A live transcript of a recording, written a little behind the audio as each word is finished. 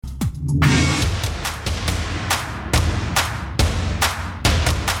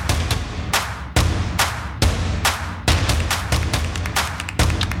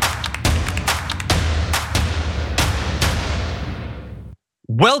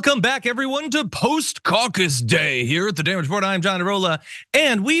Welcome back, everyone, to post-caucus day here at the Damage Report. I'm John Arola,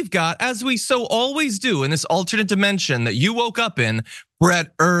 and we've got, as we so always do in this alternate dimension that you woke up in, Brett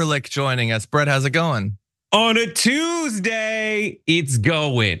Ehrlich joining us. Brett, how's it going? On a Tuesday, it's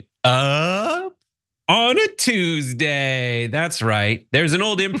going up. On a Tuesday, that's right. There's an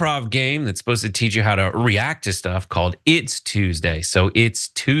old improv game that's supposed to teach you how to react to stuff called It's Tuesday. So it's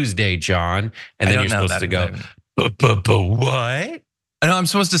Tuesday, John, and then you're supposed to go, what? I know I'm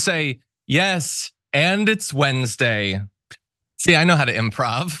supposed to say, yes, and it's Wednesday. See, I know how to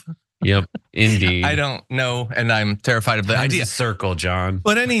improv. Yep, indeed. I don't know, and I'm terrified of the idea. Circle, John.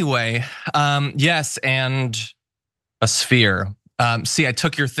 But anyway, yes, and a sphere. See, I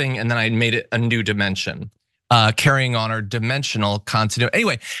took your thing and then I made it a new dimension. Carrying on our dimensional continuity.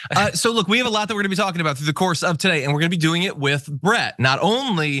 Anyway, so look, we have a lot that we're gonna be talking about through the course of today, and we're gonna be doing it with Brett. Not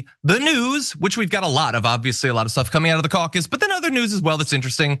only the news, which we've got a lot of, obviously a lot of stuff coming out of the caucus, but then other news as well that's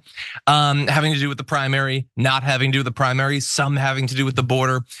interesting, having to do with the primary, not having to do with the primary, some having to do with the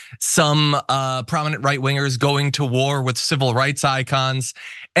border, some prominent right wingers going to war with civil rights icons,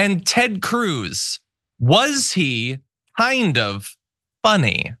 and Ted Cruz. Was he kind of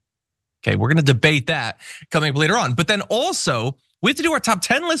funny? Okay, we're gonna debate that coming up later on. But then also, we have to do our top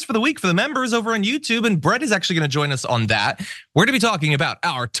 10 list for the week for the members over on YouTube, and Brett is actually gonna join us on that. We're gonna be talking about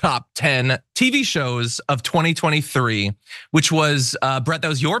our top 10 TV shows of 2023, which was, Brett, that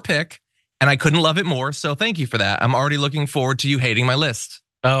was your pick, and I couldn't love it more, so thank you for that. I'm already looking forward to you hating my list.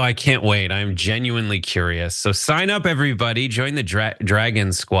 Oh, I can't wait. I'm genuinely curious. So sign up, everybody. Join the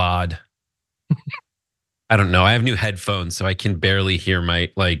Dragon Squad. I don't know. I have new headphones, so I can barely hear my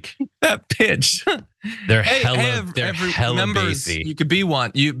that pitch. They're hella members. bassy. You could be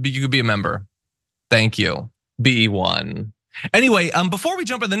one. You could be a member. Thank you. Be one. Anyway, before we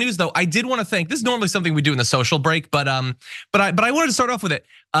jump into the news, though, I did want to thank. This is normally something we do in the social break, but I wanted to start off with it.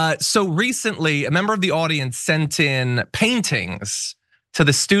 So recently, a member of the audience sent in paintings to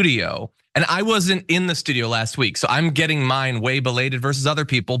the studio. And I wasn't in the studio last week, so I'm getting mine way belated versus other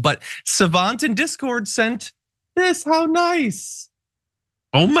people. But Savant in Discord sent this. How nice!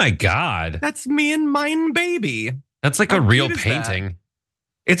 Oh my God, that's me and mine, baby. That's like a real painting.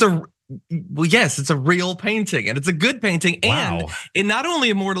 It's a yes, it's a real painting, and it's a good painting. Wow. And it not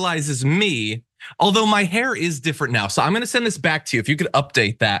only immortalizes me, although my hair is different now. So I'm gonna send this back to you if you could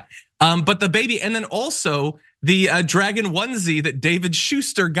update that. But the baby, and then also the dragon onesie that David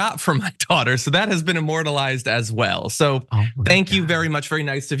Schuster got from my daughter. So that has been immortalized as well. So thank you very much, very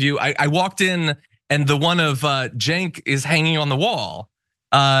nice of you. I walked in and the one of Jank is hanging on the wall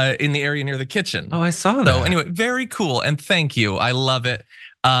in the area near the kitchen. Oh, I saw that. So anyway, very cool, and thank you, I love it.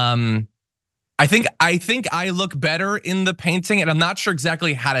 I think I look better in the painting, and I'm not sure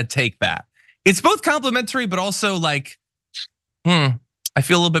exactly how to take that. It's both complimentary, but also like, I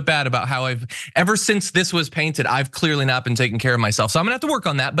feel a little bit bad about how ever since this was painted, I've clearly not been taking care of myself. So I'm gonna have to work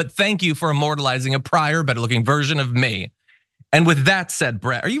on that, but thank you for immortalizing a prior, better looking version of me. And with that said,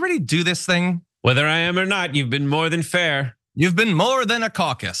 Brett, are you ready to do this thing? Whether I am or not, you've been more than fair. You've been more than a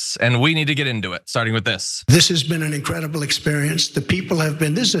caucus, and we need to get into it, starting with this. This has been an incredible experience. The people have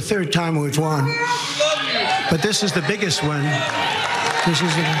been, this is the third time we've won, but this is the biggest win. This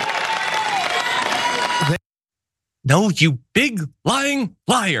is No, you big lying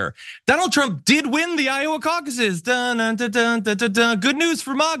liar. Donald Trump did win the Iowa caucuses. Dun, dun, dun, dun, dun, dun, dun. Good news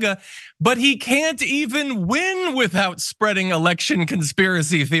for MAGA, but he can't even win without spreading election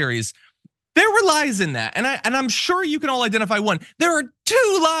conspiracy theories. There were lies in that, and I'm sure you can all identify one. There are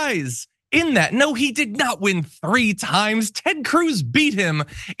 2 lies in that. No, he did not win 3 times. Ted Cruz beat him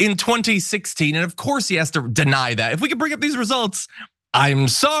in 2016, and of course he has to deny that. If we can bring up these results, I'm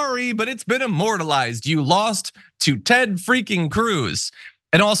sorry, but it's been immortalized. You lost to Ted freaking Cruz.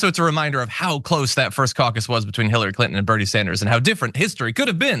 And also it's a reminder of how close that first caucus was between Hillary Clinton and Bernie Sanders, and how different history could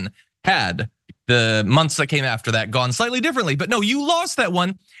have been had the months that came after that gone slightly differently. But no, you lost that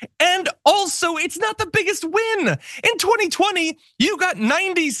one. And also it's not the biggest win. In 2020, you got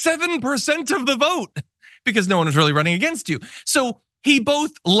 97% of the vote because no one was really running against you. So he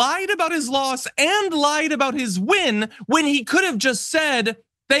both lied about his loss and lied about his win when he could have just said,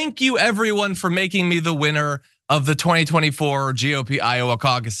 thank you everyone for making me the winner of the 2024 GOP Iowa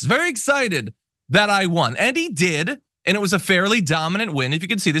caucus. Very excited that I won, and he did, and it was a fairly dominant win. If you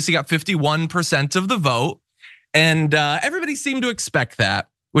can see this, he got 51% of the vote, and everybody seemed to expect that,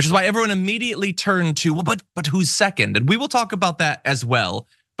 which is why everyone immediately turned to, well, but who's second? And we will talk about that as well.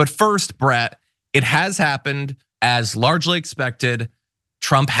 But first, Brett, it has happened as largely expected.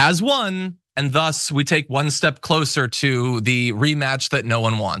 Trump has won, and thus we take one step closer to the rematch that no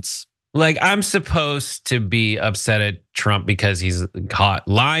one wants. Like, I'm supposed to be upset at Trump because he's caught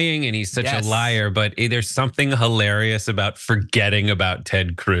lying and he's such a liar, but there's something hilarious about forgetting about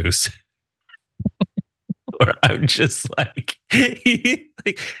Ted Cruz. Or I'm just like,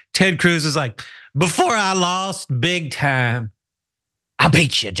 Ted Cruz is like, before I lost big time, I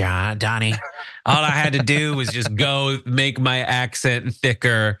beat you, Donnie. All I had to do was just go make my accent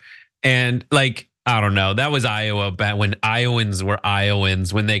thicker. And like, I don't know. That was Iowa back when Iowans were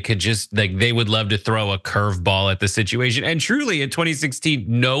Iowans, when they could just like, they would love to throw a curveball at the situation. And truly in 2016,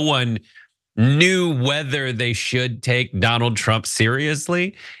 no one knew whether they should take Donald Trump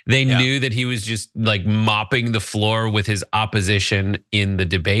seriously. They knew that he was just like mopping the floor with his opposition in the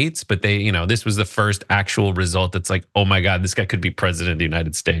debates. But they, this was the first actual result that's like, oh my God, this guy could be president of the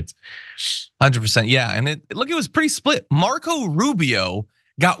United States. 100%. Yeah. And it was pretty split. Marco Rubio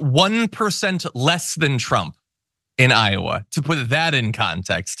got 1% less than Trump in Iowa, to put that in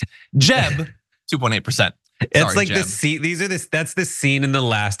context. Jeb, 2.8%. It's like the scene. That's the scene in The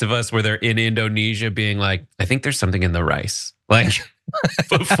Last of Us where they're in Indonesia being like, I think there's something in the rice. Like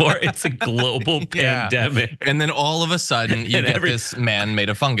before it's a global pandemic. And then all of a sudden you get this man made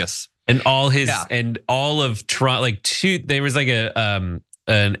of fungus. And all of Trump, like there was like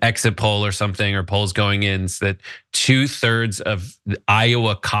an exit poll or something, or polls going in, so that 2/3 of the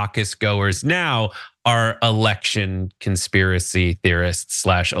Iowa caucus goers now are election conspiracy theorists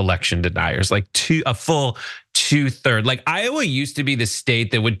 / election deniers. Like a full 2/3. Like Iowa used to be the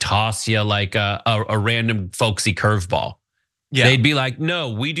state that would toss you like a random folksy curveball. Yeah. They'd be like, no,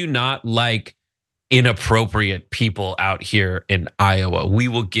 we do not like inappropriate people out here in Iowa. We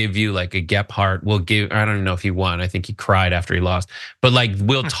will give you like a Gephardt. I don't know if he won. I think he cried after he lost. But like,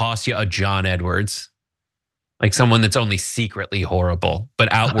 we'll toss you a John Edwards. Like someone that's only secretly horrible,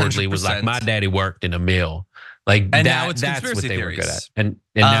 but outwardly 100%. Was like, my daddy worked in a mill. Like that's what they were good at. And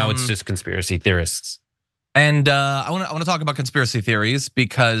now it's just conspiracy theorists. And I want to talk about conspiracy theories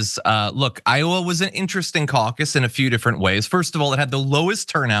because look, Iowa was an interesting caucus in a few different ways. First of all, it had the lowest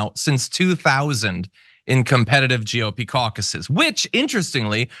turnout since 2000 in competitive GOP caucuses, which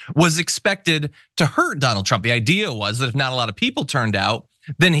interestingly was expected to hurt Donald Trump. The idea was that if not a lot of people turned out,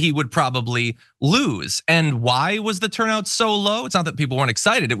 then he would probably lose. And why was the turnout so low? It's not that people weren't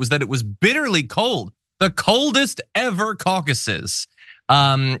excited. It was that it was bitterly cold, the coldest ever caucuses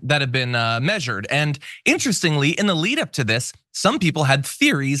that have been measured. And interestingly, in the lead up to this, some people had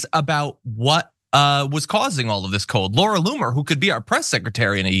theories about what was causing all of this cold. Laura Loomer, who could be our press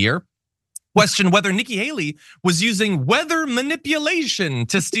secretary in a year, questioned whether Nikki Haley was using weather manipulation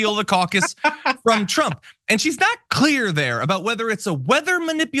to steal the caucus from Trump. And she's not clear there about whether it's a weather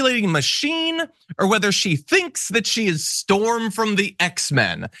manipulating machine or whether she thinks that she is Storm from the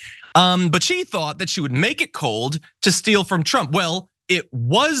X-Men. But she thought that she would make it cold to steal from Trump. Well, it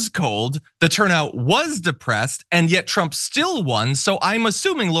was cold, the turnout was depressed, and yet Trump still won. So I'm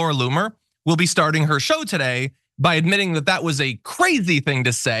assuming Laura Loomer will be starting her show today by admitting that that was a crazy thing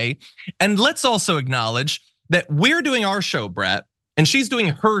to say. And let's also acknowledge that we're doing our show, Brett, and she's doing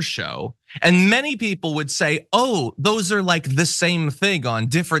her show. And many people would say, oh, those are like the same thing on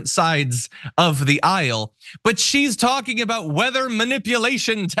different sides of the aisle. But she's talking about weather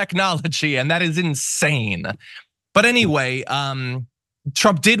manipulation technology, and that is insane. But anyway,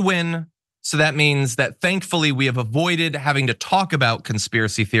 Trump did win. So that means that thankfully we have avoided having to talk about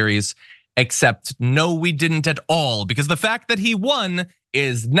conspiracy theories, except no, we didn't at all, because the fact that he won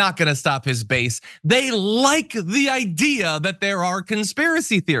is not gonna stop his base. They like the idea that there are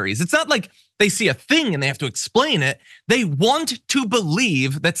conspiracy theories. It's not like they see a thing and they have to explain it. They want to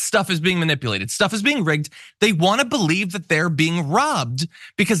believe that stuff is being manipulated, stuff is being rigged. They wanna believe that they're being robbed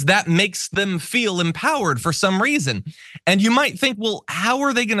because that makes them feel empowered for some reason. And you might think, well, how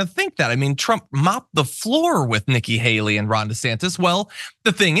are they gonna think that? I mean, Trump mopped the floor with Nikki Haley and Ron DeSantis. Well,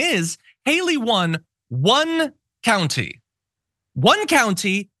 the thing is, Haley won one county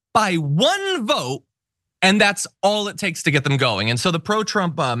by one vote, and that's all it takes to get them going. And so the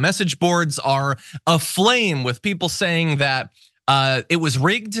pro-Trump message boards are aflame with people saying that it was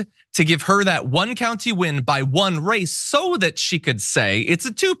rigged to give her that one county win by one race so that she could say it's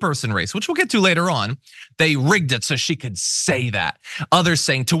a 2-person race, which we'll get to later on. They rigged it so she could say that. Others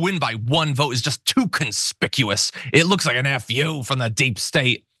saying to win by one vote is just too conspicuous. It looks like an FU from the deep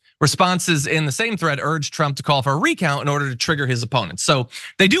state. Responses in the same thread urged Trump to call for a recount in order to trigger his opponents. So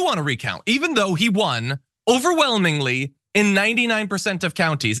they do want a recount, even though he won overwhelmingly in 99% of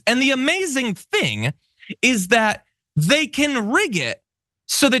counties. And the amazing thing is that they can rig it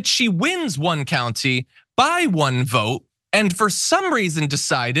so that she wins one county by one vote, and for some reason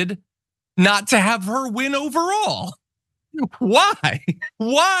decided not to have her win overall. Why?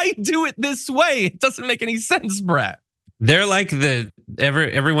 Why do it this way? It doesn't make any sense, Brett. They're like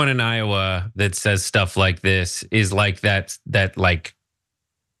everyone in Iowa that says stuff like this is like that like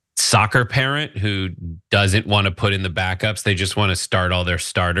soccer parent who doesn't want to put in the backups. They just want to start all their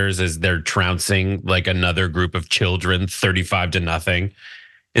starters as they're trouncing like another group of children 35-0.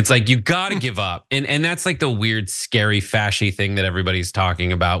 It's like, you got to give up. And that's like the weird, scary, fashy thing that everybody's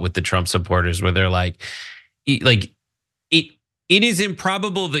talking about with the Trump supporters, where they're like it is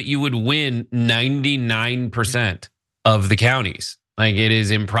improbable that you would win 99% of the counties. Like, it is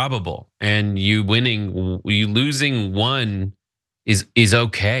improbable. And you losing one is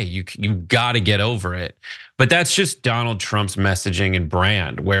okay. You got to get over it. But that's just Donald Trump's messaging and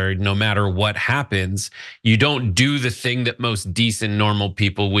brand, where no matter what happens, you don't do the thing that most decent, normal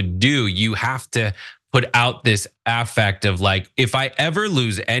people would do. You have to put out this affect of like, if I ever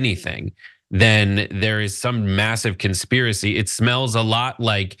lose anything, then there is some massive conspiracy. It smells a lot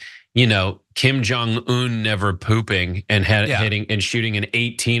like, Kim Jong-un never pooping and hitting and shooting an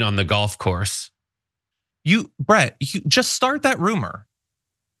 18 on the golf course. Brett, you just start that rumor.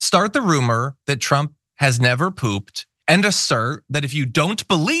 Start the rumor that Trump has never pooped, and assert that if you don't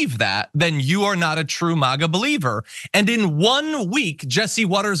believe that, then you are not a true MAGA believer. And in 1 week, Jesse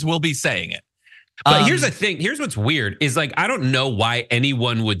Waters will be saying it. But here's the thing. Here's what's weird is, like, I don't know why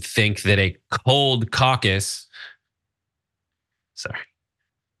anyone would think that a cold caucus. Sorry.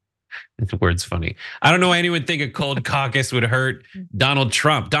 The word's funny. I don't know why anyone would think a cold caucus would hurt Donald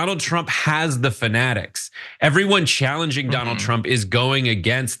Trump. Donald Trump has the fanatics. Everyone challenging Donald Trump is going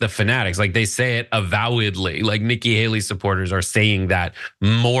against the fanatics. Like, they say it avowedly. Like, Nikki Haley supporters are saying that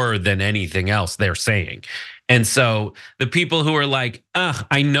more than anything else they're saying. And so the people who are like,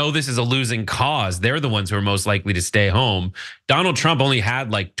 I know this is a losing cause, they're the ones who are most likely to stay home. Donald Trump only had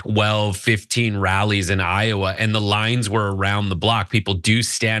like 12, 15 rallies in Iowa, and the lines were around the block. People do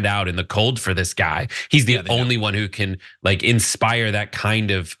stand out in the cold for this guy. He's the only one who can like inspire that kind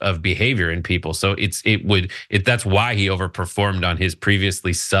of behavior in people. So that's why he overperformed on his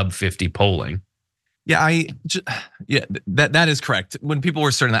previously sub 50 polling. Yeah, that is correct. When people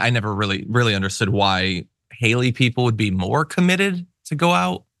were certain that, I never really understood why Haley people would be more committed to go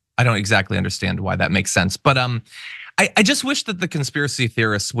out. I don't exactly understand why that makes sense. But I just wish that the conspiracy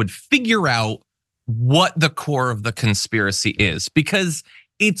theorists would figure out what the core of the conspiracy is, because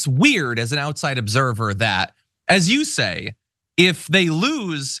it's weird as an outside observer that, as you say, if they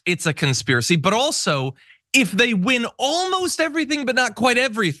lose, it's a conspiracy, but also if they win almost everything but not quite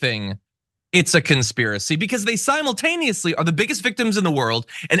everything, it's a conspiracy, because they simultaneously are the biggest victims in the world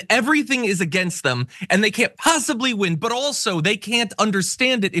and everything is against them and they can't possibly win, but also they can't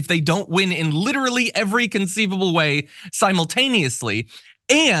understand it if they don't win in literally every conceivable way simultaneously.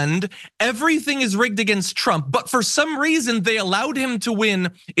 And everything is rigged against Trump, but for some reason they allowed him to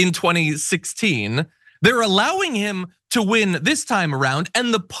win in 2016. They're allowing him to win this time around,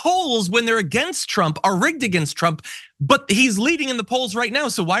 and the polls, when they're against Trump, are rigged against Trump, but he's leading in the polls right now.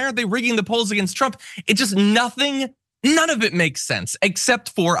 So why aren't they rigging the polls against Trump? It just none of it makes sense, except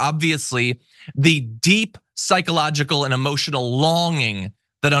for obviously the deep psychological and emotional longing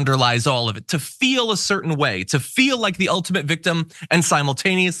that underlies all of it, to feel a certain way, to feel like the ultimate victim and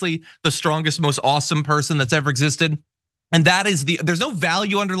simultaneously the strongest, most awesome person that's ever existed. And that is there's no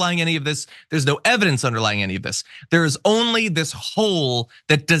value underlying any of this. There's no evidence underlying any of this. There is only this whole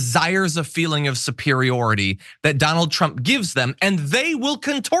that desires a feeling of superiority that Donald Trump gives them, and they will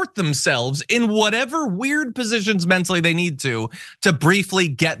contort themselves in whatever weird positions mentally they need to briefly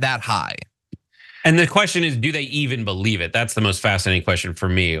get that high. And the question is, do they even believe it? That's the most fascinating question for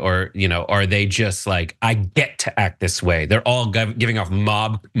me. Or, are they just like, I get to act this way? They're all giving off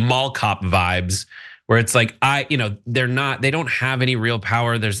mall cop vibes, where it's like, they don't have any real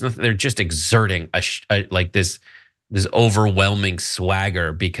power. There's nothing. They're just exerting like this overwhelming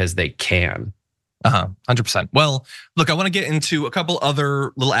swagger because they can. 100%. Well, look, I want to get into a couple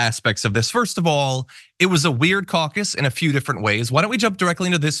other little aspects of this. First of all, it was a weird caucus in a few different ways. Why don't we jump directly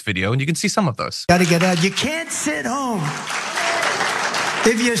into this video and you can see some of those. Got to get out. You can't sit home.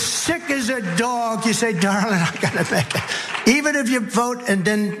 If you're sick as a dog, you say, darling, I got to back. Even if you vote and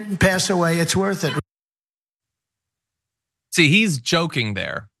then pass away, it's worth it. See, he's joking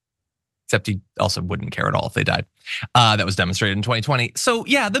there, except he also wouldn't care at all if they died. That was demonstrated in 2020. So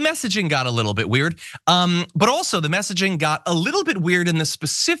yeah, the messaging got a little bit weird, but also the messaging got a little bit weird in the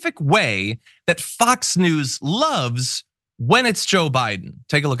specific way that Fox News loves when it's Joe Biden.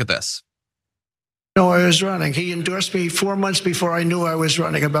 Take a look at this. No, I was running. He endorsed me 4 months before I knew I was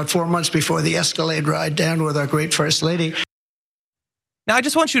running, about 4 months before the Escalade ride down with our great First Lady. Now, I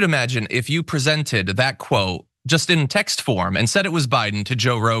just want you to imagine if you presented that quote just in text form and said it was Biden to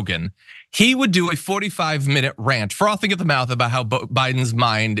Joe Rogan, he would do a 45-minute rant, frothing at the mouth about how Biden's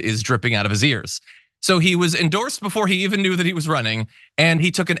mind is dripping out of his ears. So he was endorsed before he even knew that he was running, and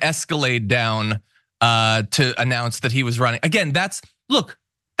he took an Escalade down to announce that he was running. Again, that's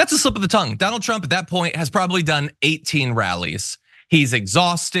a slip of the tongue. Donald Trump at that point has probably done 18 rallies. He's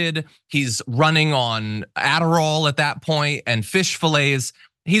exhausted. He's running on Adderall at that point and fish fillets.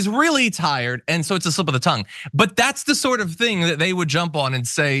 He's really tired, and so it's a slip of the tongue. But that's the sort of thing that they would jump on and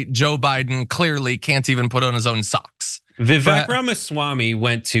say Joe Biden clearly can't even put on his own socks. Vivek Ramaswamy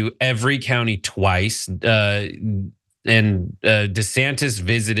went to every county twice, and DeSantis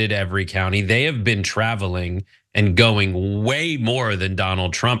visited every county. They have been traveling and going way more than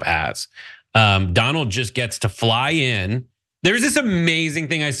Donald Trump has. Donald just gets to fly in. There's this amazing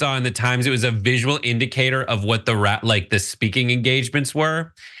thing I saw in the Times. It was a visual indicator of what the speaking engagements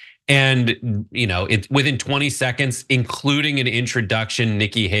were. And within 20 seconds, including an introduction,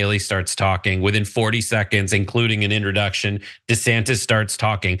 Nikki Haley starts talking. Within 40 seconds, including an introduction, DeSantis starts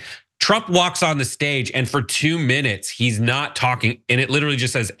talking. Trump walks on the stage, and for 2 minutes, he's not talking. And it literally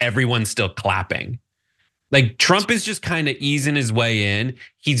just says everyone's still clapping. Like, Trump is just kind of easing his way in.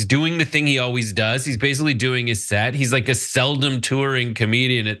 He's doing the thing he always does. He's basically doing his set. He's like a seldom touring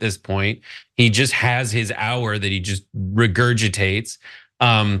comedian at this point. He just has his hour that he just regurgitates.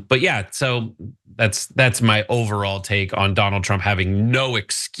 But yeah, so that's my overall take on Donald Trump having no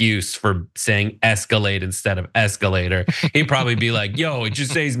excuse for saying Escalade instead of escalator. He'd probably be like, yo, it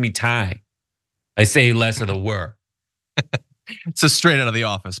just saves me time. I say less of the word. So straight out of The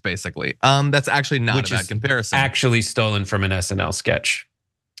Office, basically. That's actually not a bad comparison. Actually stolen from an SNL sketch.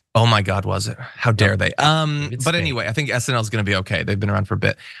 Oh my God, was it? How dare they? But anyway, I think SNL is going to be okay. They've been around for a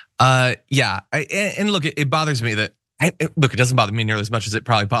bit. Yeah, and look, it bothers me that. Look, it doesn't bother me nearly as much as it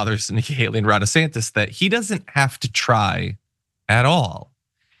probably bothers Nikki Haley and Ron DeSantis that he doesn't have to try at all.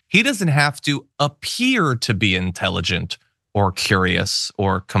 He doesn't have to appear to be intelligent or curious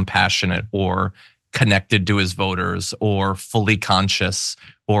or compassionate or connected to his voters or fully conscious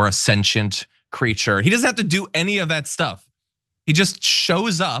or a sentient creature. He doesn't have to do any of that stuff. He just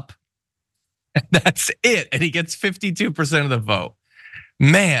shows up and that's it. And he gets 52% of the vote.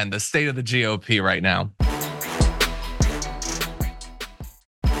 Man, the state of the GOP right now.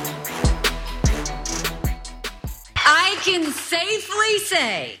 I can safely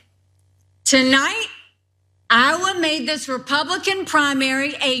say tonight, Iowa made this Republican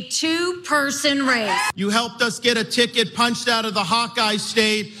primary a two-person race. You helped us get a ticket punched out of the Hawkeye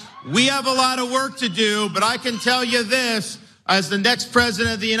state. We have a lot of work to do, but I can tell you this, as the next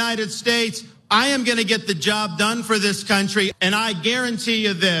president of the United States, I am going to get the job done for this country. And I guarantee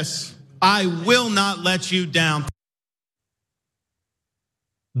you this, I will not let you down.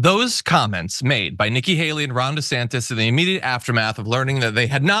 Those comments made by Nikki Haley and Ron DeSantis in the immediate aftermath of learning that they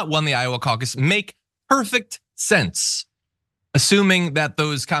had not won the Iowa caucus make perfect sense, assuming that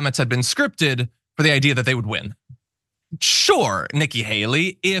those comments had been scripted for the idea that they would win. Sure, Nikki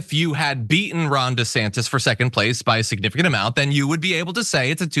Haley, if you had beaten Ron DeSantis for second place by a significant amount, then you would be able to say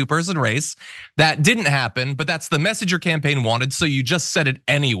it's a two-person race. That didn't happen, but that's the message your campaign wanted, so you just said it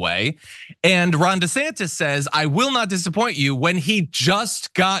anyway. And Ron DeSantis says, I will not disappoint you, when he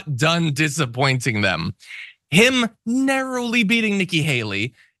just got done disappointing them. Him narrowly beating Nikki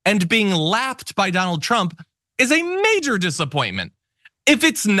Haley and being lapped by Donald Trump is a major disappointment. If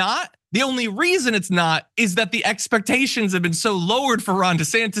it's not, the only reason it's not is that the expectations have been so lowered for Ron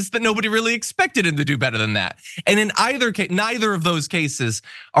DeSantis that nobody really expected him to do better than that. And in either case, neither of those cases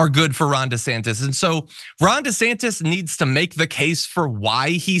are good for Ron DeSantis. And so Ron DeSantis needs to make the case for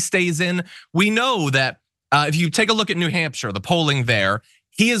why he stays in. We know that if you take a look at New Hampshire, the polling there,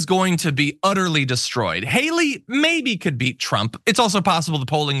 he is going to be utterly destroyed. Haley maybe could beat Trump. It's also possible the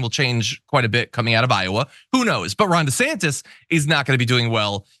polling will change quite a bit coming out of Iowa. Who knows? But Ron DeSantis is not going to be doing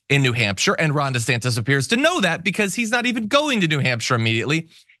well in New Hampshire. And Ron DeSantis appears to know that because he's not even going to New Hampshire immediately.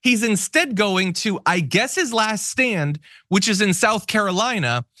 He's instead going to, I guess, his last stand, which is in South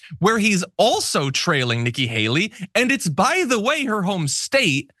Carolina, where he's also trailing Nikki Haley. And it's, by the way, her home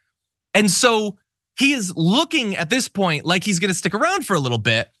state. And so he is looking at this point like he's going to stick around for a little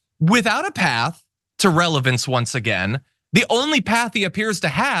bit without a path to relevance once again. The only path he appears to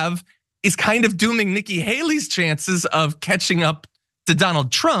have is kind of dooming Nikki Haley's chances of catching up to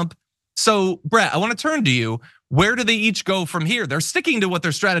Donald Trump. So, Brett, I want to turn to you. Where do they each go from here? They're sticking to what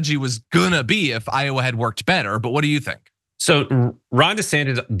their strategy was gonna be if Iowa had worked better, but what do you think? So Ron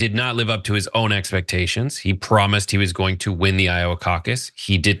DeSantis did not live up to his own expectations. He promised he was going to win the Iowa caucus.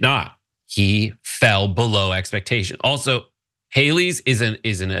 He did not. He fell below expectation. Also, Haley's is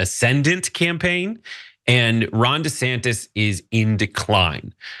an ascendant campaign. And Ron DeSantis is in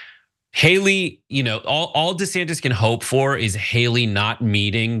decline. Haley, all DeSantis can hope for is Haley not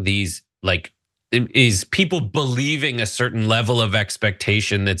meeting these, is people believing a certain level of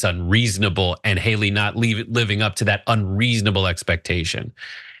expectation that's unreasonable and Haley not living up to that unreasonable expectation.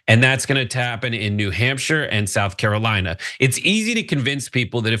 And that's going to happen in New Hampshire and South Carolina. It's easy to convince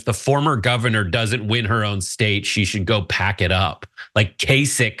people that if the former governor doesn't win her own state, she should go pack it up. Like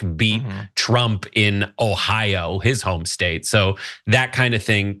Kasich beat Trump in Ohio, his home state. So that kind of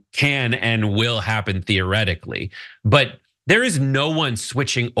thing can and will happen theoretically. But there is no one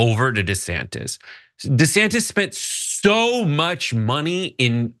switching over to DeSantis. DeSantis spent so much money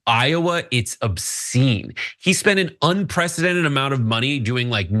in Iowa, it's obscene. He spent an unprecedented amount of money doing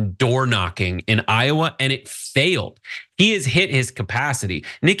like door knocking in Iowa, and it failed. He has hit his capacity.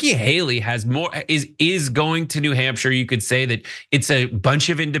 Nikki Haley has more, is going to New Hampshire. You could say that it's a bunch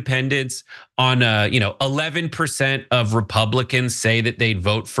of independents on 11% of Republicans say that they'd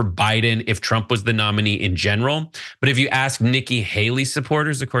vote for Biden if Trump was the nominee in general. But if you ask Nikki Haley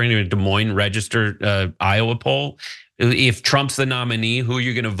supporters, according to a Des Moines Register Iowa poll, if Trump's the nominee, who are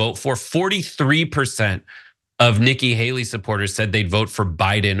you going to vote for? 43% of Nikki Haley supporters said they'd vote for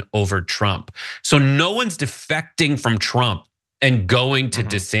Biden over Trump. So no one's defecting from Trump and going to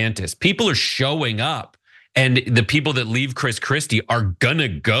DeSantis. People are showing up, and the people that leave Chris Christie are gonna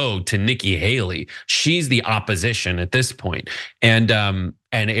go to Nikki Haley. She's the opposition at this point. And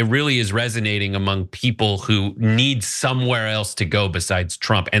it really is resonating among people who need somewhere else to go besides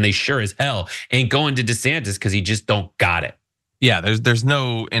Trump. And they sure as hell ain't going to DeSantis because he just don't got it. Yeah, there's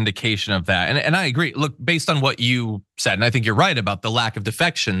no indication of that. And I agree. Look, based on what you said, and I think you're right about the lack of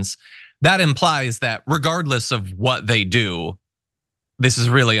defections, that implies that regardless of what they do, this is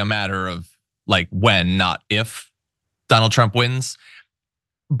really a matter of like when, not if Donald Trump wins.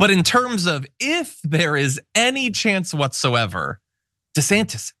 But in terms of if there is any chance whatsoever,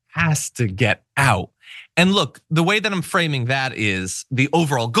 DeSantis has to get out. And look, the way that I'm framing that is the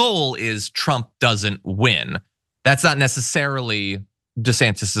overall goal is Trump doesn't win. That's not necessarily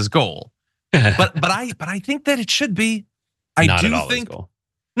DeSantis's goal, but I think that it should be. Not at all his goal.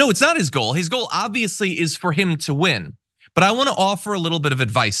 No, it's not his goal. His goal obviously is for him to win. But I want to offer a little bit of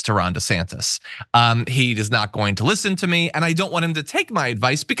advice to Ron DeSantis. He is not going to listen to me, and I don't want him to take my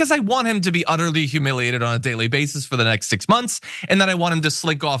advice because I want him to be utterly humiliated on a daily basis for the next 6 months, and then I want him to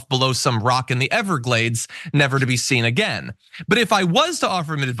slink off below some rock in the Everglades, never to be seen again. But if I was to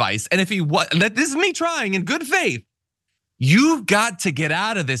offer him advice, and if he was, this is me trying in good faith, you've got to get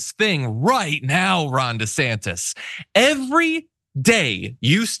out of this thing right now, Ron DeSantis. Every day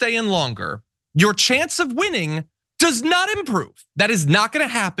you stay in longer, your chance of winning does not improve. That is not gonna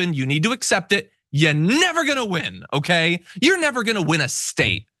happen. You need to accept it. You're never gonna win, okay? You're never gonna win a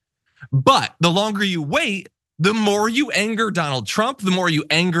state. But the longer you wait, the more you anger Donald Trump, the more you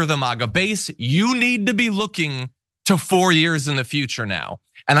anger the MAGA base. You need to be looking to 4 years in the future now.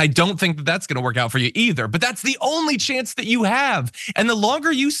 And I don't think that that's gonna work out for you either, but that's the only chance that you have. And the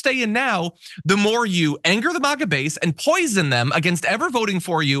longer you stay in now, the more you anger the MAGA base and poison them against ever voting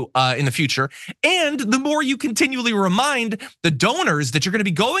for you in the future. And the more you continually remind the donors that you're gonna be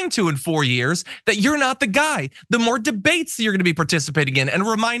going to in 4 years that you're not the guy. The more debates that you're gonna be participating in and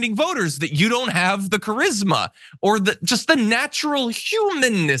reminding voters that you don't have the charisma or just the natural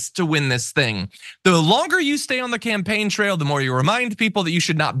humanness to win this thing. The longer you stay on the campaign trail, the more you remind people that you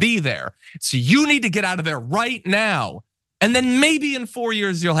should not be there. So you need to get out of there right now. And then maybe in 4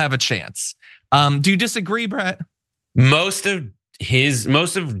 years, you'll have a chance. Do you disagree, Brett? Most of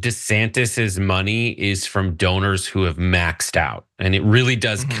DeSantis's money is from donors who have maxed out. And it really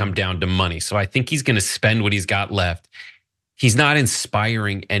does come down to money. So I think he's gonna spend what he's got left. He's not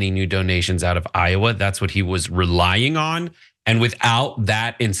inspiring any new donations out of Iowa. That's what he was relying on. And without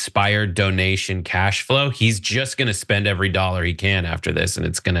that inspired donation cash flow, he's just gonna spend every dollar he can after this, and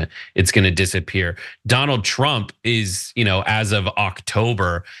it's gonna disappear. Donald Trump is, as of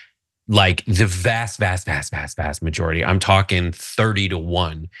October, like the vast majority, I'm talking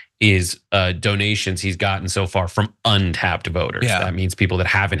 30-1, is donations he's gotten so far from untapped voters. Yeah. That means people that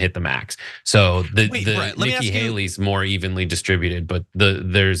haven't hit the max. So Brett, let me ask Nikki you- Haley's more evenly distributed, but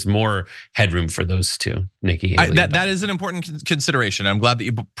there's more headroom for those two. Nikki Haley. That is an important consideration. I'm glad that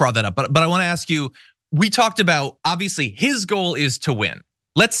you brought that up. But I want to ask you, we talked about, obviously his goal is to win.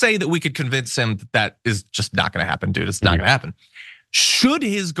 Let's say that we could convince him that is just not gonna happen, dude. It's not gonna happen. Should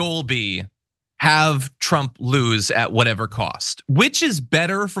his goal be have Trump lose at whatever cost? Which is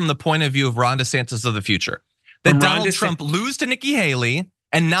better from the point of view of Ron DeSantis of the future? That Donald Trump lose to Nikki Haley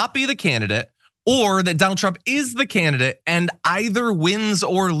and not be the candidate, or that Donald Trump is the candidate and either wins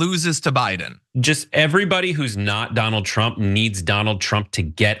or loses to Biden. Just everybody who's not Donald Trump needs Donald Trump to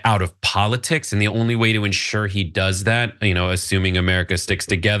get out of politics. And the only way to ensure he does that, assuming America sticks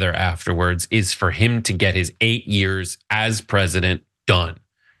together afterwards, is for him to get his 8 years as president done.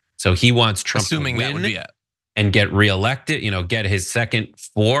 So he wants Trump Assuming to that would win be it. and get reelected, get his second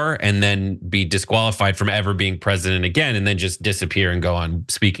 4 and then be disqualified from ever being president again, and then just disappear and go on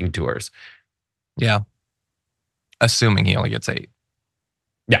speaking tours. Yeah. Assuming he only gets 8.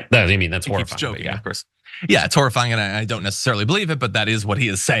 Yeah, that's He horrifying. keeps joking, Yeah. of course. Yeah, it's horrifying, and I don't necessarily believe it, but that is what he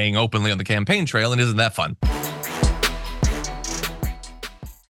is saying openly on the campaign trail, and isn't that fun?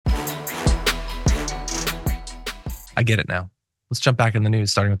 I get it now. Let's jump back in the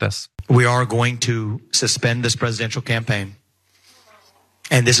news, starting with this. We are going to suspend this presidential campaign.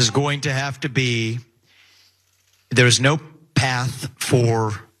 And this is going to have to be, there is no path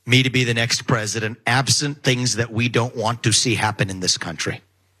for me to be the next president absent things that we don't want to see happen in this country.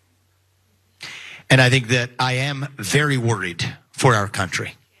 And I think that I am very worried for our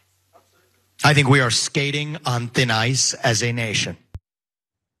country. I think we are skating on thin ice as a nation.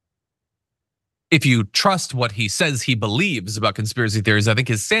 If you trust what he says he believes about conspiracy theories, I think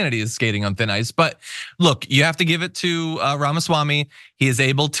his sanity is skating on thin ice. But look, you have to give it to Ramaswamy. He is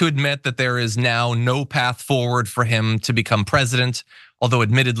able to admit that there is now no path forward for him to become president. Although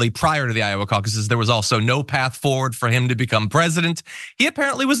admittedly, prior to the Iowa caucuses, there was also no path forward for him to become president. He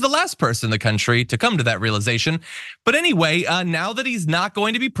apparently was the last person in the country to come to that realization. But anyway, now that he's not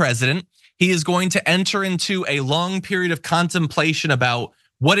going to be president, he is going to enter into a long period of contemplation about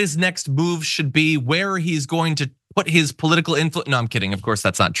what his next move should be, where he's going to put his political influence. No, I'm kidding. Of course,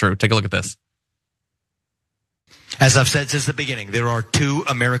 that's not true. Take a look at this. As I've said since the beginning, there are 2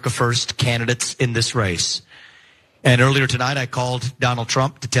 America First candidates in this race. And earlier tonight, I called Donald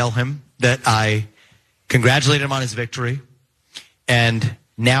Trump to tell him that I congratulated him on his victory. And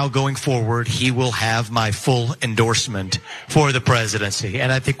now going forward, he will have my full endorsement for the presidency.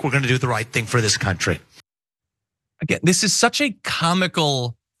 And I think we're going to do the right thing for this country. Again, this is such a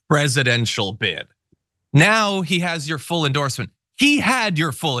comical presidential bid. Now he has your full endorsement. He had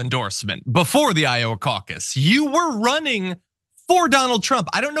your full endorsement before the Iowa caucus. You were running for Donald Trump.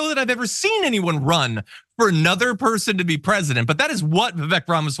 I don't know that I've ever seen anyone run for another person to be president, but that is what Vivek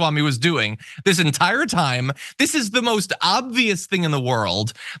Ramaswamy was doing this entire time. This is the most obvious thing in the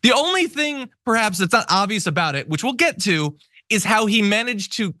world. The only thing perhaps that's not obvious about it, which we'll get to, is how he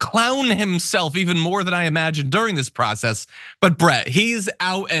managed to clown himself even more than I imagined during this process. But Brett, he's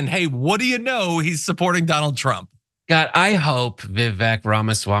out and hey, what do you know? He's supporting Donald Trump. God, I hope Vivek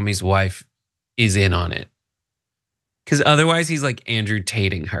Ramaswamy's wife is in on it. Because otherwise he's like Andrew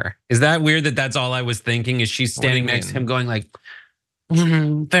Tating her. Is that weird that that's all I was thinking? Is she's standing next to him going like,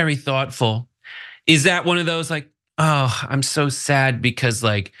 very thoughtful. Is that one of those like, oh, I'm so sad because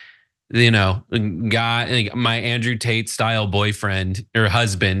like, God, my Andrew Tate style boyfriend or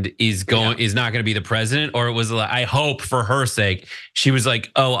husband is not going to be the president? Or it was like, I hope for her sake, she was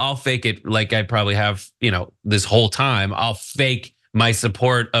like, oh, I'll fake it like I probably have, this whole time. I'll fake my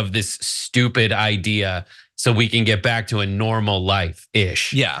support of this stupid idea so we can get back to a normal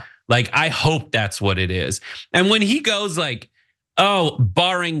life-ish. Yeah. Like, I hope that's what it is. And when he goes like, oh,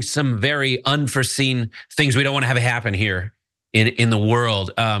 barring some very unforeseen things we don't want to have happen here in the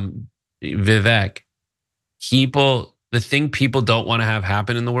world, Vivek, the thing people don't want to have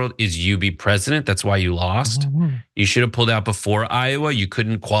happen in the world is you be president. That's why you lost. Mm-hmm. You should have pulled out before Iowa. You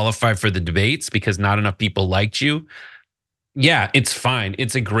couldn't qualify for the debates because not enough people liked you. Yeah, it's fine.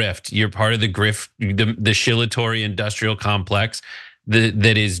 It's a grift. You're part of the grift, the Shillitory industrial complex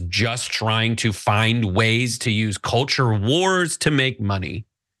that is just trying to find ways to use culture wars to make money.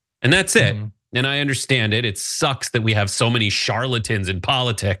 And that's it. Mm-hmm. And I understand it. It sucks that we have so many charlatans in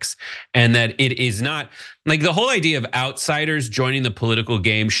politics and that it is not like the whole idea of outsiders joining the political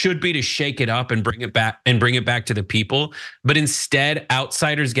game should be to shake it up and bring it back to the people. But instead,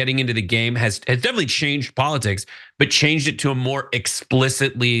 outsiders getting into the game has definitely changed politics, but changed it to a more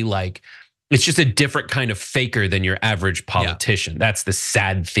explicitly like, it's just a different kind of faker than your average politician. Yeah. That's the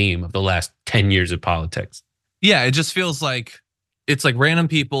sad theme of the last 10 years of politics. Yeah, it just feels like it's like random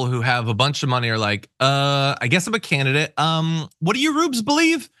people who have a bunch of money are like, I guess I'm a candidate. What do you rubes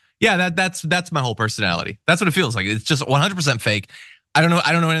believe? Yeah, that's my whole personality. That's what it feels like. It's just 100% fake. I don't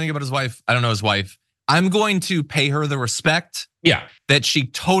know anything about his wife. I don't know his wife. I'm going to pay her the respect that she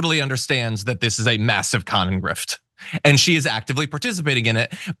totally understands that this is a massive con and grift. And she is actively participating in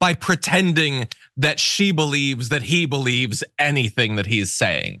it by pretending that she believes that he believes anything that he's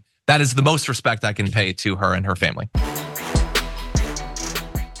saying. That is the most respect I can pay to her and her family.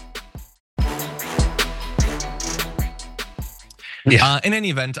 Yeah. In any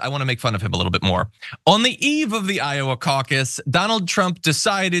event, I want to make fun of him a little bit more. On the eve of the Iowa caucus, Donald Trump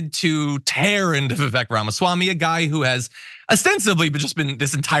decided to tear into Vivek Ramaswamy, a guy who has ostensibly just been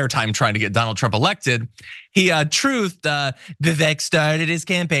this entire time trying to get Donald Trump elected. He truthed, Vivek started his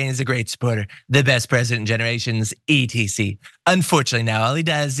campaign as a great supporter, the best president in generations, etc. Unfortunately, now all he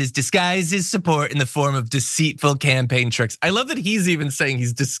does is disguise his support in the form of deceitful campaign tricks. I love that he's even saying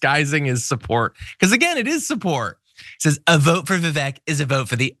he's disguising his support, because again, it is support. He says, a vote for Vivek is a vote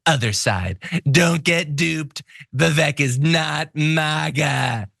for the other side. Don't get duped. Vivek is not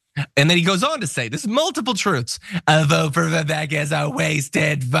MAGA. And then he goes on to say, this is multiple truths. A vote for Vivek is a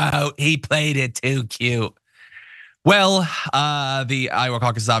wasted vote. He played it too cute. Well, the Iowa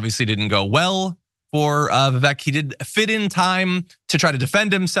caucus obviously didn't go well for Vivek. He did fit in time to try to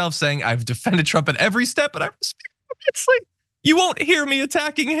defend himself, saying, I've defended Trump at every step, but I respect him immensely. You won't hear me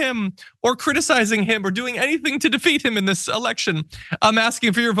attacking him or criticizing him or doing anything to defeat him in this election. I'm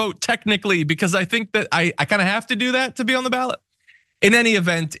asking for your vote technically because I think that I kind of have to do that to be on the ballot. In any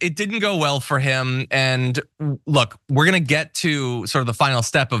event, it didn't go well for him. And look, we're gonna get to sort of the final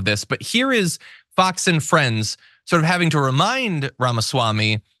step of this, but here is Fox and Friends sort of having to remind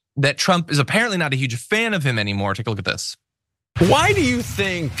Ramaswamy that Trump is apparently not a huge fan of him anymore. Take a look at this. Why do you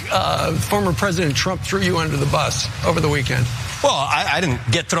think former President Trump threw you under the bus over the weekend? Well, I didn't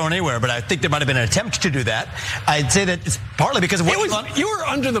get thrown anywhere, but I think there might have been an attempt to do that. I'd say that it's partly because of what you were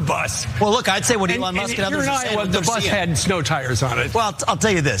under the bus. Well, look, I'd say what Elon Musk and others are saying. The bus had snow tires on it. Well, I'll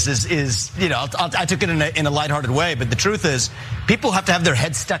tell you this is I took it in a lighthearted way, but the truth is, people have to have their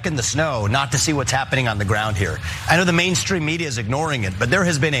heads stuck in the snow not to see what's happening on the ground here. I know the mainstream media is ignoring it, but there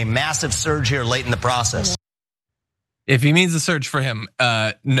has been a massive surge here late in the process. If he means a surge for him,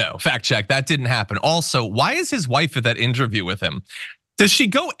 no, fact check, that didn't happen. Also, why is his wife at that interview with him? Does she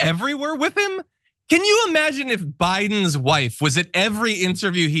go everywhere with him? Can you imagine if Biden's wife was at every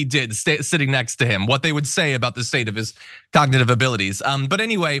interview he did sitting next to him, what they would say about the state of his cognitive abilities? But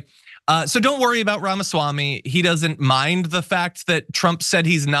anyway, so don't worry about Ramaswamy. He doesn't mind the fact that Trump said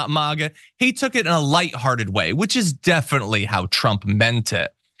he's not MAGA. He took it in a lighthearted way, which is definitely how Trump meant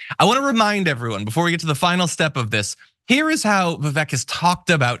it. I want to remind everyone before we get to the final step of this, here is how Vivek has talked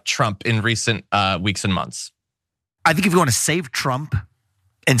about Trump in recent weeks and months. I think if you want to save Trump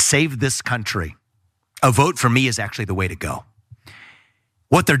and save this country, a vote for me is actually the way to go.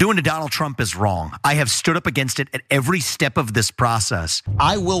 What they're doing to Donald Trump is wrong. I have stood up against it at every step of this process.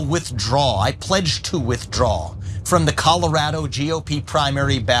 I will withdraw. I pledge to withdraw from the Colorado GOP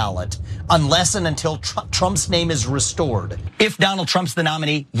primary ballot unless and until Trump's name is restored. If Donald Trump's the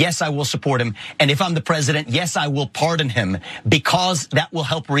nominee, yes, I will support him. And if I'm the president, yes, I will pardon him because that will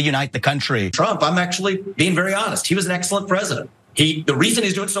help reunite the country. Trump, I'm actually being very honest. He was an excellent president. The reason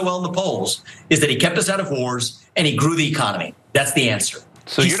he's doing so well in the polls is that he kept us out of wars and he grew the economy. That's the answer.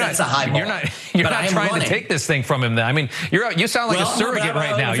 So you're not trying to take this thing from him. I mean, you sound like a surrogate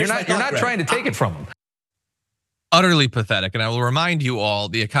right now. You're not trying to take it from him. Utterly pathetic. And I will remind you all,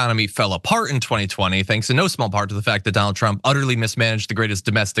 the economy fell apart in 2020, thanks in no small part to the fact that Donald Trump utterly mismanaged the greatest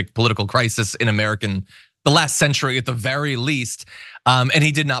domestic political crisis in the last century at the very least. And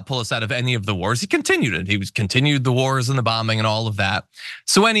he did not pull us out of any of the wars. He continued it. He continued the wars and the bombing and all of that.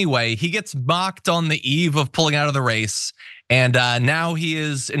 So anyway, he gets mocked on the eve of pulling out of the race. And now he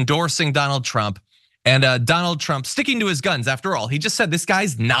is endorsing Donald Trump. And Donald Trump sticking to his guns. After all, he just said this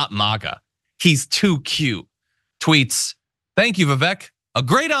guy's not MAGA. He's too cute. Tweets, thank you, Vivek. A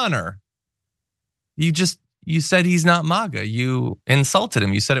great honor. You said he's not MAGA. You insulted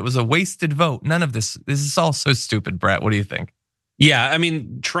him. You said it was a wasted vote. None of this is all so stupid, Brett. What do you think? Yeah, I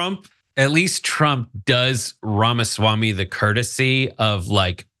mean, at least Trump does Ramaswamy the courtesy of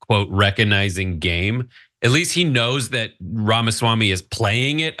like, quote, recognizing game. At least he knows that Ramaswamy is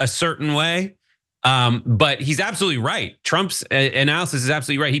playing it a certain way. But he's absolutely right. Trump's analysis is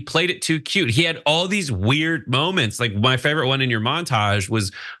absolutely right. He played it too cute. He had all these weird moments. Like my favorite one in your montage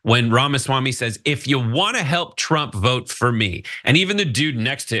was when Ramaswamy says, if you want to help Trump, vote for me. And even the dude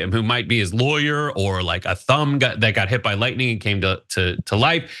next to him, who might be his lawyer or like a thumb that got hit by lightning and came to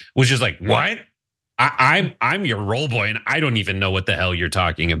life, was just like, what? I'm your roll boy and I don't even know what the hell you're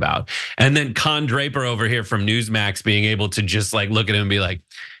talking about. And then Con Draper over here from Newsmax being able to just like look at him and be like,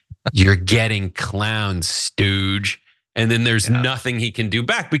 you're getting clown, stooge. And then there's nothing he can do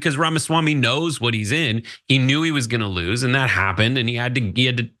back because Ramaswamy knows what he's in. He knew he was going to lose and that happened and he had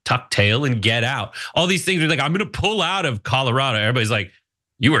to tuck tail and get out. All these things are like, I'm going to pull out of Colorado. Everybody's like,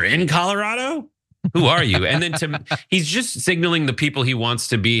 you were in Colorado? Who are you? And then he's just signaling the people he wants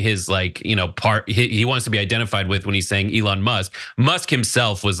to be his like, part he wants to be identified with when he's saying Elon Musk. Musk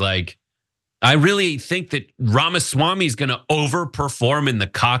himself was like, I really think that Ramaswamy is going to overperform in the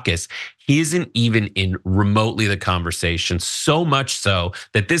caucus. He isn't even in remotely the conversation, so much so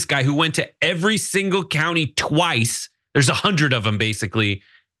that this guy who went to every single county twice, there's 100 of them basically,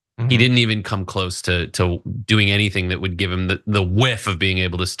 he didn't even come close to doing anything that would give him the whiff of being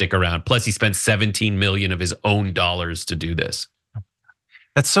able to stick around. Plus, he spent $17 million of his own dollars to do this.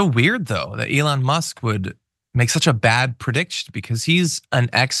 That's so weird, though, that Elon Musk would make such a bad prediction, because he's an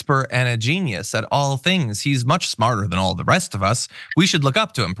expert and a genius at all things. He's much smarter than all the rest of us. We should look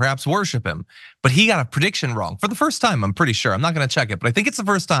up to him, perhaps worship him. But he got a prediction wrong for the first time, I'm pretty sure. I'm not going to check it, but I think it's the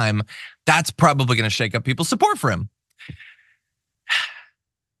first time. That's probably going to shake up people's support for him.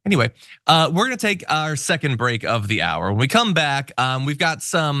 Anyway, we're going to take our second break of the hour. When we come back, we've got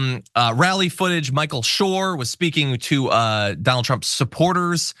some rally footage. Michael Shore was speaking to Donald Trump's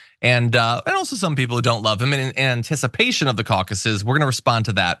supporters and also some people who don't love him in anticipation of the caucuses. We're going to respond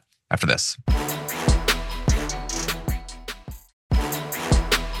to that after this.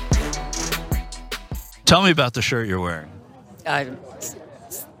 Tell me about the shirt you're wearing.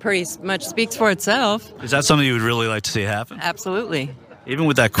 Pretty much speaks for itself. Is that something you would really like to see happen? Absolutely. Even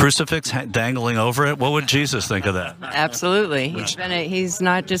with that crucifix dangling over it, what would Jesus think of that? Absolutely. He's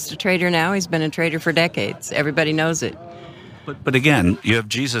not just a traitor now, he's been a traitor for decades. Everybody knows it. But again, you have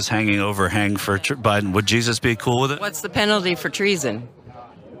Jesus hanging for Biden. Would Jesus be cool with it? What's the penalty for treason?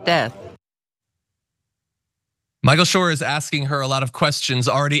 Death. Michael Shore is asking her a lot of questions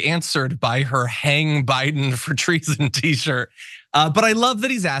already answered by her "Hang Biden for Treason" t-shirt. But I love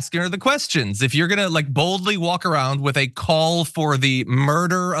that he's asking her the questions. If you're gonna boldly walk around with a call for the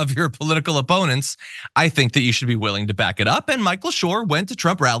murder of your political opponents, I think that you should be willing to back it up. And Michael Shore went to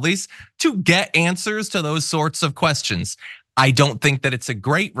Trump rallies to get answers to those sorts of questions. I don't think that it's a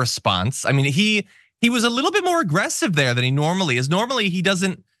great response. I mean, he was a little bit more aggressive there than he normally is. Normally he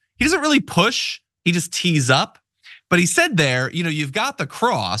doesn't really push, he just tees up. But he said there, you've got the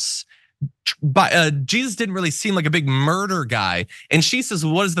cross. But Jesus didn't really seem like a big murder guy. And she says,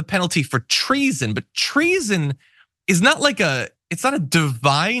 what is the penalty for treason? But treason is not it's not a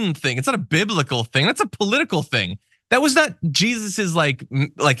divine thing. It's not a biblical thing. That's a political thing. That was not Jesus's like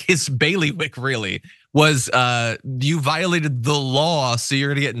his bailiwick really was you violated the law, so you're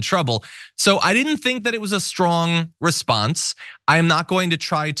gonna get in trouble. So I didn't think that it was a strong response. I am not going to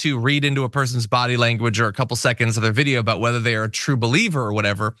try to read into a person's body language or a couple seconds of their video about whether they are a true believer or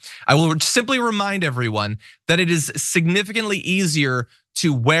whatever. I will simply remind everyone that it is significantly easier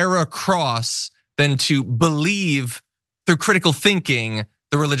to wear a cross than to believe through critical thinking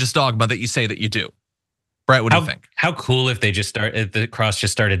the religious dogma that you say that you do. Brett, what do you think? How cool if the cross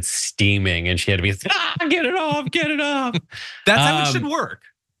just started steaming and she had to be, get it off. That's how it should work.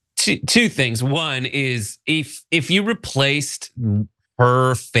 Two things. One is if you replaced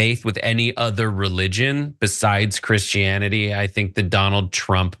her faith with any other religion besides Christianity, I think the Donald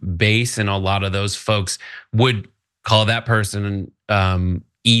Trump base and a lot of those folks would call that person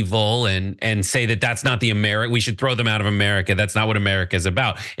evil and say that that's not the America. We should throw them out of America. That's not what America is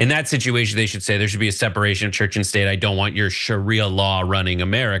about. In that situation, they should say there should be a separation of church and state. I don't want your Sharia law running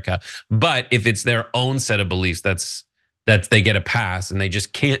America. But if it's their own set of beliefs, that's they get a pass, and they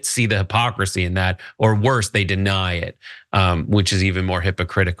just can't see the hypocrisy in that, or worse, they deny it, which is even more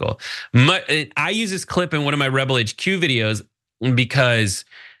hypocritical. I use this clip in one of my Rebel HQ videos because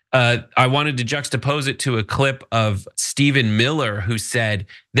I wanted to juxtapose it to a clip of Stephen Miller, who said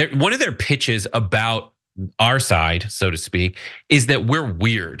that one of their pitches about our side, so to speak, is that we're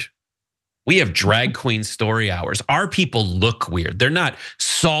weird. We have drag queen story hours. Our people look weird. They're not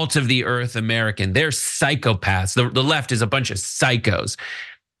salt of the earth American. They're psychopaths. The left is a bunch of psychos.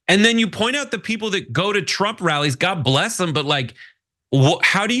 And then you point out the people that go to Trump rallies, God bless them, but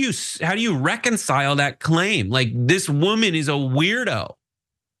how do you reconcile that claim? This woman is a weirdo.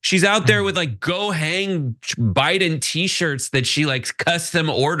 She's out there with go hang Biden t-shirts that she custom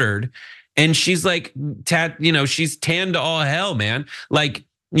ordered. And she's she's tanned to all hell, man.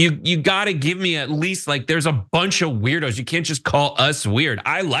 You gotta give me at least there's a bunch of weirdos. You can't just call us weird.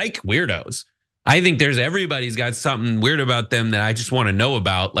 I like weirdos. I think everybody's got something weird about them that I just want to know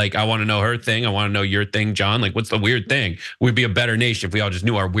about. I want to know her thing. I want to know your thing, John. What's the weird thing? We'd be a better nation if we all just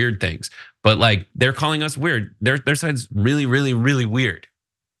knew our weird things. But they're calling us weird. Their side's really, really, really weird.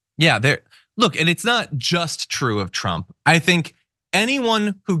 Yeah, look, and it's not just true of Trump. I think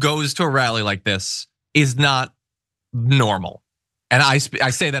anyone who goes to a rally like this is not normal. And I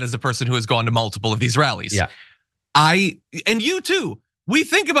say that as a person who has gone to multiple of these rallies. Yeah. And you too, we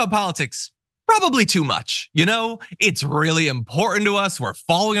think about politics probably too much. It's really important to us. We're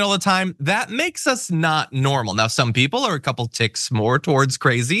following it all the time. That makes us not normal. Now, some people are a couple ticks more towards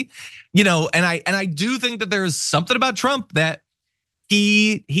crazy, and I do think that there's something about Trump that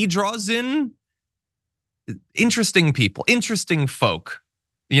he draws in interesting people, interesting folk.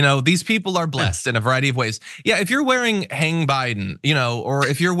 These people are blessed in a variety of ways. Yeah, if you're wearing Hang Biden, or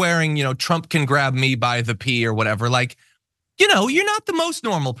if you're wearing, Trump can grab me by the pee or whatever, you're not the most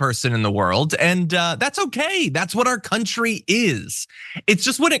normal person in the world, and that's okay. That's what our country is. It's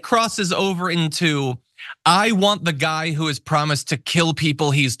just when it crosses over into, I want the guy who has promised to kill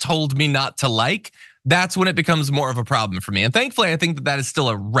people he's told me not to like, that's when it becomes more of a problem for me. And thankfully, I think that is still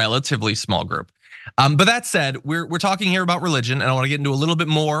a relatively small group. But that said, we're talking here about religion, and I want to get into a little bit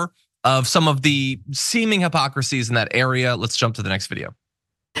more of some of the seeming hypocrisies in that area. Let's jump to the next video.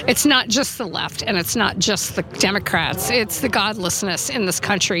 It's not just the left, and it's not just the Democrats. It's the godlessness in this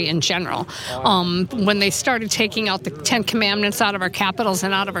country in general. When they started taking out the 10 Commandments out of our capitals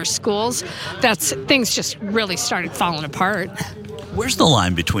and out of our schools, things just really started falling apart. Where's the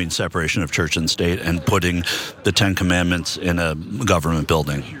line between separation of church and state and putting the 10 Commandments in a government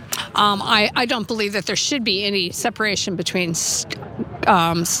building? I don't believe that there should be any separation between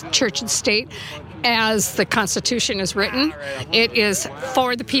church and state. As the Constitution is written, it is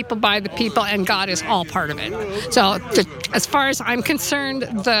for the people, by the people, and God is all part of it. So as far as I'm concerned,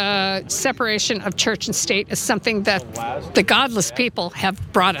 the separation of church and state is something that the godless people have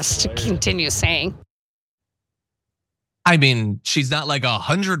brought us to continue saying. I mean, she's not like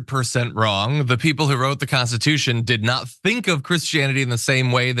 100% wrong. The people who wrote the Constitution did not think of Christianity in the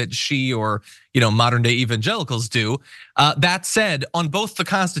same way that she or modern day evangelicals do. That said, on both the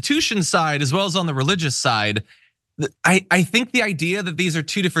Constitution side as well as on the religious side, I think the idea that these are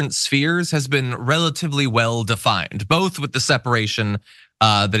two different spheres has been relatively well defined, both with the separation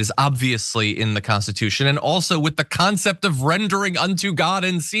that is obviously in the Constitution, and also with the concept of rendering unto God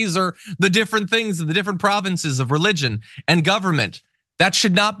and Caesar the different things in the different provinces of religion and government. That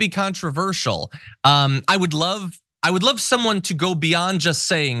should not be controversial. I would love someone to go beyond just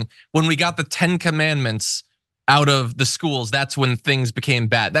saying, when we got the 10 Commandments out of the schools, that's when things became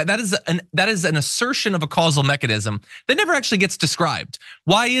bad. That is an assertion of a causal mechanism that never actually gets described.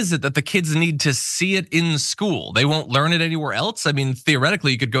 Why is it that the kids need to see it in school? They won't learn it anywhere else? I mean,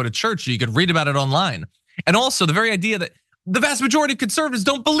 theoretically, you could go to church, you could read about it online. And also the very idea that the vast majority of conservatives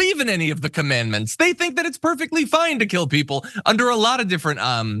don't believe in any of the commandments. They think that it's perfectly fine to kill people under a lot of different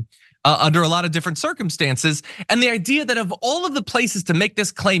circumstances. And the idea that of all of the places to make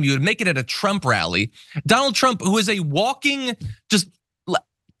this claim, you would make it at a Trump rally. Donald Trump, who is a walking,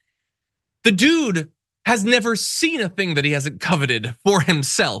 the dude has never seen a thing that he hasn't coveted for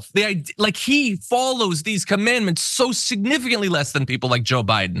himself. He follows these commandments so significantly less than people like Joe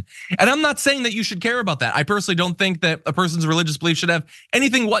Biden. And I'm not saying that you should care about that. I personally don't think that a person's religious belief should have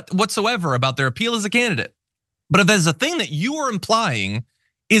anything whatsoever about their appeal as a candidate. But if there's a thing that you are implying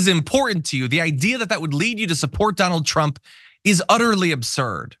is important to you, the idea that would lead you to support Donald Trump is utterly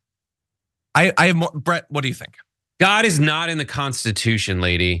absurd. I have more. Brett, what do you think? God is not in the Constitution,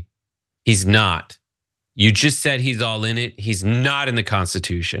 lady. He's not. You just said he's all in it. He's not in the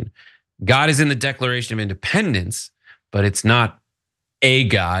Constitution. God is in the Declaration of Independence, but it's not a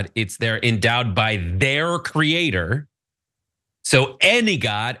God. It's they're endowed by their creator. So any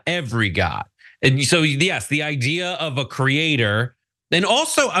God, every God. And so yes, the idea of a creator. And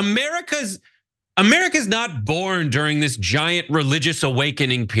also, America's not born during this giant religious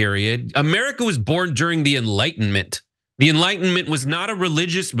awakening period. America was born during the Enlightenment. The Enlightenment was not a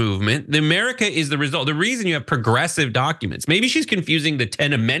religious movement. America is the result. The reason you have progressive documents. Maybe she's confusing the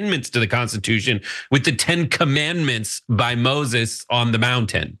 10 amendments to the Constitution with the 10 commandments by Moses on the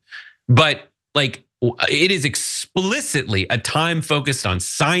mountain. But it is explicitly a time focused on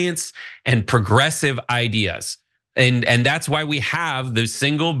science and progressive ideas. And that's why we have the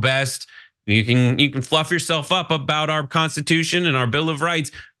single best. You can fluff yourself up about our Constitution and our Bill of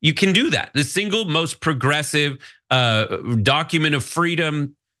Rights. You can do that. The single most progressive document of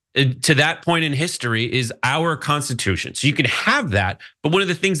freedom to that point in history is our Constitution. So you can have that, but one of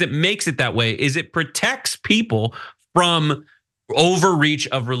the things that makes it that way is it protects people from overreach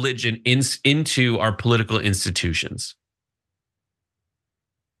of religion into our political institutions.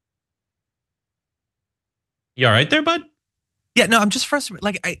 You all right there, bud? Yeah, no, I'm just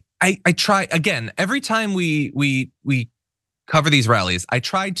frustrated. I try again every time we cover these rallies. I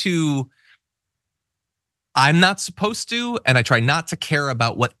try to. I'm not supposed to, and I try not to care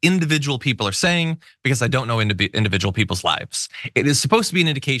about what individual people are saying because I don't know individual people's lives. It is supposed to be an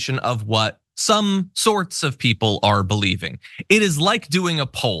indication of what some sorts of people are believing. It is like doing a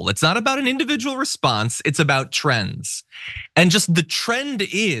poll. It's not about an individual response, it's about trends. And just the trend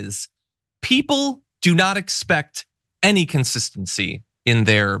is people do not expect any consistency in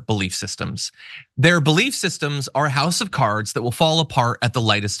their belief systems. Their belief systems are a house of cards that will fall apart at the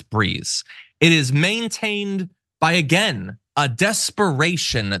lightest breeze. It is maintained by, again, a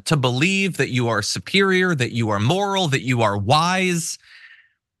desperation to believe that you are superior, that you are moral, that you are wise.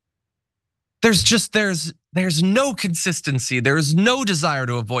 There's no consistency. There's no desire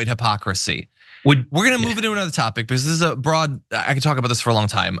to avoid hypocrisy. We're gonna move into another topic because this is a broad, I could talk about this for a long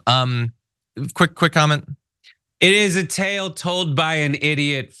time. Quick comment. It is a tale told by an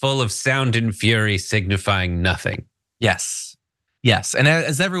idiot full of sound and fury signifying nothing. Yes. And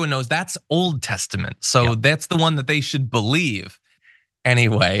as everyone knows, that's Old Testament. So that's the one that they should believe.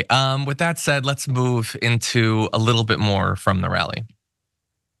 Anyway, with that said, let's move into a little bit more from the rally.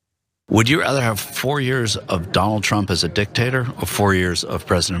 Would you rather have 4 years of Donald Trump as a dictator or 4 years of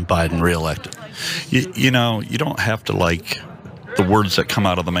President Biden reelected? You know, you don't have to like the words that come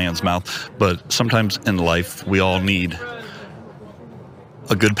out of the man's mouth, but sometimes in life we all need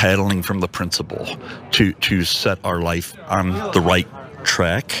a good paddling from the principal to set our life on the right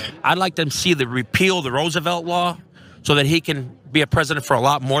track. I'd like them to see the repeal the Roosevelt law so that he can be a president for a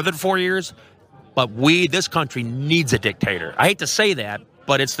lot more than 4 years. But this country needs a dictator. I hate to say that,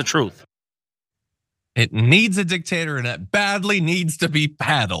 but it's the truth. It needs a dictator and it badly needs to be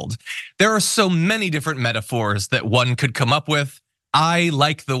paddled. There are so many different metaphors that one could come up with. I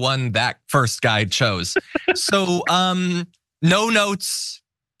like the one that first guy chose. So no notes,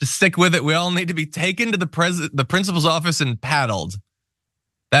 just stick with it. We all need to be taken to the principal's office and paddled.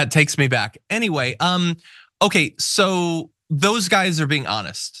 That takes me back. Anyway, okay, so those guys are being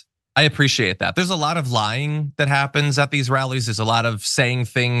honest. I appreciate that. There's a lot of lying that happens at these rallies. There's a lot of saying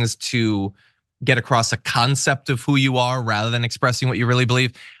things to get across a concept of who you are rather than expressing what you really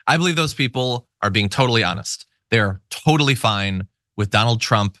believe. I believe those people are being totally honest. They're totally fine with Donald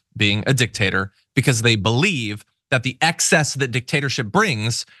Trump being a dictator because they believe that the excess that dictatorship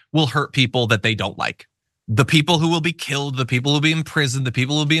brings will hurt people that they don't like. The people who will be killed, the people who will be imprisoned, the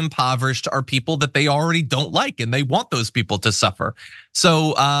people who will be impoverished are people that they already don't like, and they want those people to suffer.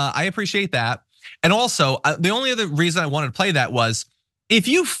 So I appreciate that. And also, the only other reason I wanted to play that was if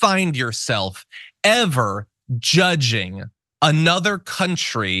you find yourself ever judging another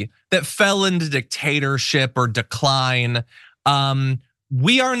country that fell into dictatorship or decline,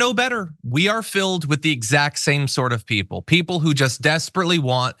 we are no better. We are filled with the exact same sort of people who just desperately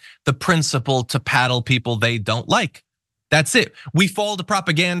want the principal to paddle people they don't like. That's it. We fall to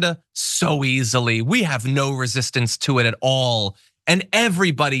propaganda so easily. We have no resistance to it at all. And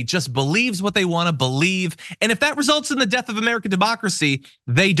everybody just believes what they want to believe. And if that results in the death of American democracy,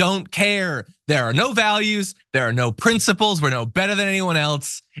 they don't care. There are no values. There are no principles. We're no better than anyone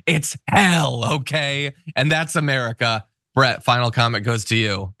else. It's hell, okay? And that's America. Brett, final comment goes to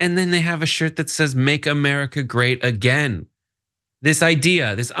you. And then they have a shirt that says, "Make America Great Again." This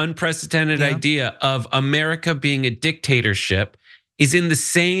idea, this unprecedented idea of America being a dictatorship is in the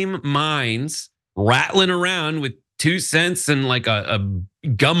same minds rattling around with 2 cents and like a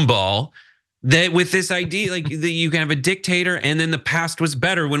gumball, that with this idea like that you can have a dictator and then the past was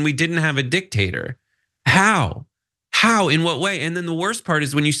better when we didn't have a dictator. How? In what way? And then the worst part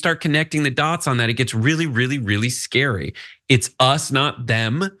is when you start connecting the dots on that, it gets really, really, really scary. It's us, not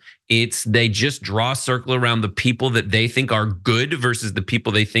them. They just draw a circle around the people that they think are good versus the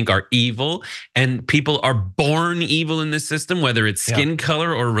people they think are evil. And people are born evil in this system, whether it's skin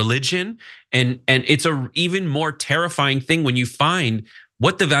color or religion. And it's a even more terrifying thing when you find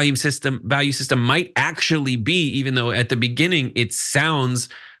what the value system might actually be, even though at the beginning it sounds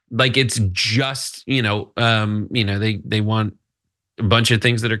like it's just, they want a bunch of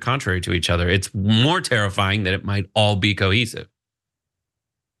things that are contrary to each other. It's more terrifying that it might all be cohesive.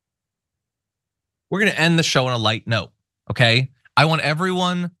 We're gonna end the show on a light note, okay? I want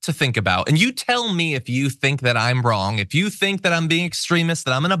everyone to think about, and you tell me if you think that I'm wrong, if you think that I'm being extremist,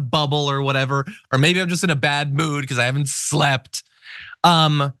 that I'm in a bubble or whatever, or maybe I'm just in a bad mood because I haven't slept.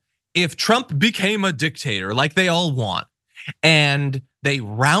 If Trump became a dictator like they all want, and they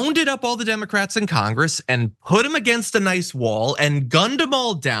rounded up all the Democrats in Congress and put them against a nice wall and gunned them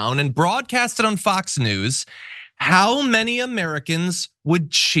all down and broadcast it on Fox News, how many Americans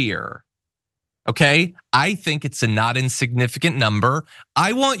would cheer? Okay, I think it's a not insignificant number.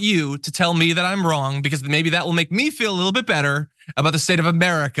 I want you to tell me that I'm wrong because maybe that will make me feel a little bit better about the state of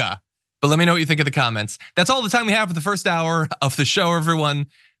America. But let me know what you think in the comments. That's all the time we have for the first hour of the show, everyone.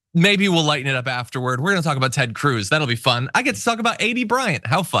 maybe we'll lighten it up afterward. We're gonna talk about Ted Cruz. That'll be fun. I get to talk about A.D. Bryant.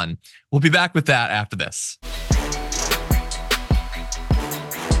 How fun. We'll be back with that after this.